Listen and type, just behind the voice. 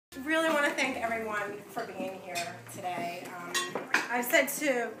to everyone for being here today. I've said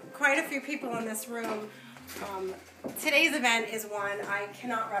to quite a few people in this room, today's event is one I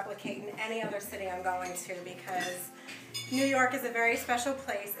cannot replicate in any other city I'm going to, because New York is a very special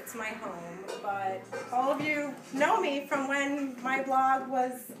place. It's my home, but all of you know me from when my blog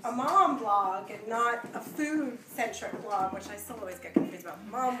was a mom blog and not a food-centric blog, which I still always get confused about.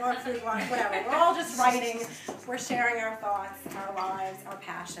 Mom blog, food blog, whatever. We're all just writing. We're sharing our thoughts, our lives, our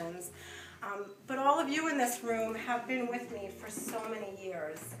passions. But all of you in this room have been with me for so many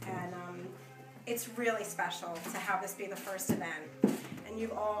years, and it's really special to have this be the first event. And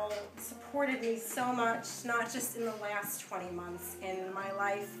you've all supported me so much, not just in the last 20 months, in my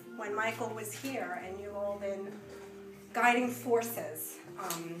life when Michael was here, and you've all been guiding forces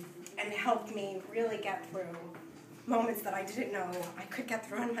and helped me really get through moments that I didn't know I could get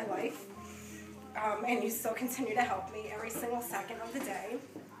through in my life. And you still continue to help me every single second of the day.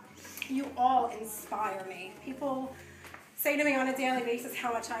 You all inspire me. People say to me on a daily basis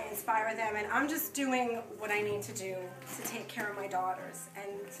how much I inspire them, and I'm just doing what I need to do to take care of my daughters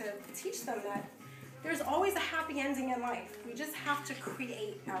and to teach them that there's always a happy ending in life. We just have to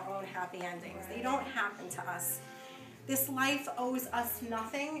create our own happy endings. They don't happen to us. This life owes us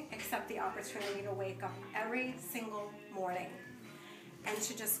nothing except the opportunity to wake up every single morning and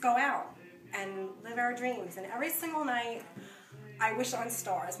to just go out and live our dreams. And every single night, I wish on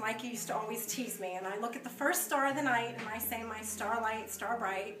stars. Mikey used to always tease me, and I look at the first star of the night and I say, my starlight, star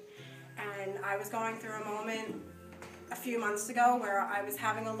bright. And I was going through a moment a few months ago where I was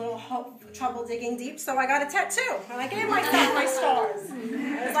having a little trouble digging deep, so I got a tattoo, and I gave myself my stars.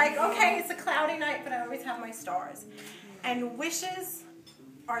 I was like, okay, it's a cloudy night, but I always have my stars. And wishes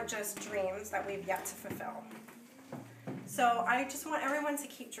are just dreams that we've yet to fulfill. So I just want everyone to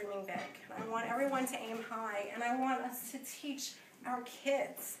keep dreaming big. I want everyone to aim high, and I want us to teach our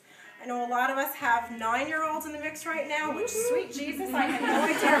kids. I know a lot of us have 9-year-olds in the mix right now, which, sweet Jesus, I had no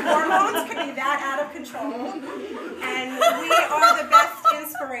idea hormones could be that out of control. And we are the best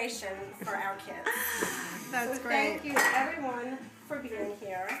inspiration for our kids. That's so great. Thank you to everyone for being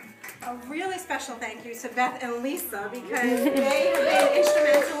here. A really special thank you to Beth and Lisa, because they have been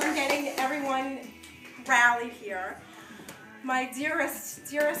instrumental in getting everyone rallied here. My dearest,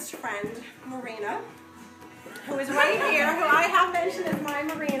 dearest friend, Marina, who is right here, who I have mentioned as my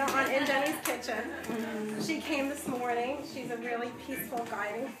Marina in Jennie's kitchen. She came this morning. She's a really peaceful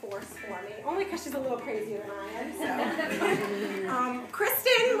guiding force for me, only because she's a little crazier than I am. So,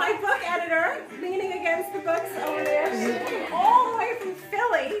 Kristen, my book editor, leaning against the books over there, she came all the way from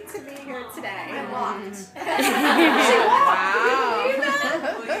Philly to be here today. I walked. She walked. Wow.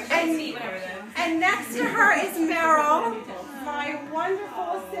 And next to her is Meryl, my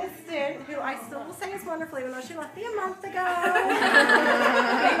wonderful assistant, who I still will say is wonderful, even though she left me a month ago.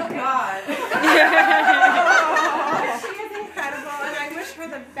 Thank God. She is incredible, and I wish her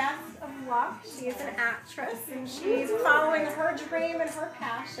the best of luck. She is an actress, and she's following her dream and her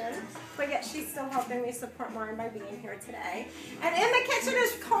passion, but yet she's still helping me support mine by being here today. And in the kitchen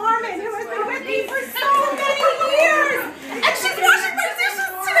is Carmen, who has been with me for so many years, and she's washing my dishes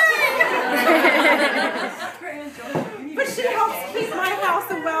today. But she helps keep my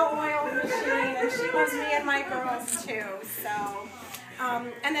house a well-oiled machine, and she loves me and my girls too. So,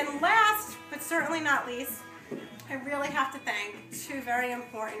 and then last, but certainly not least, I really have to thank two very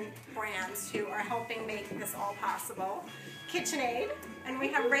important brands who are helping make this all possible. KitchenAid, and we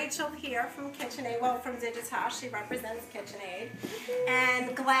have Rachel here from KitchenAid, well, from Digitas, she represents KitchenAid,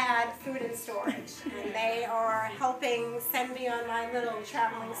 and Glad Food and Storage, and they are helping send me on my little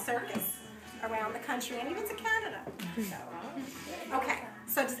traveling circus around the country and even to Canada. So, okay,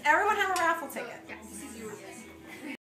 so does everyone have a raffle ticket? Yes.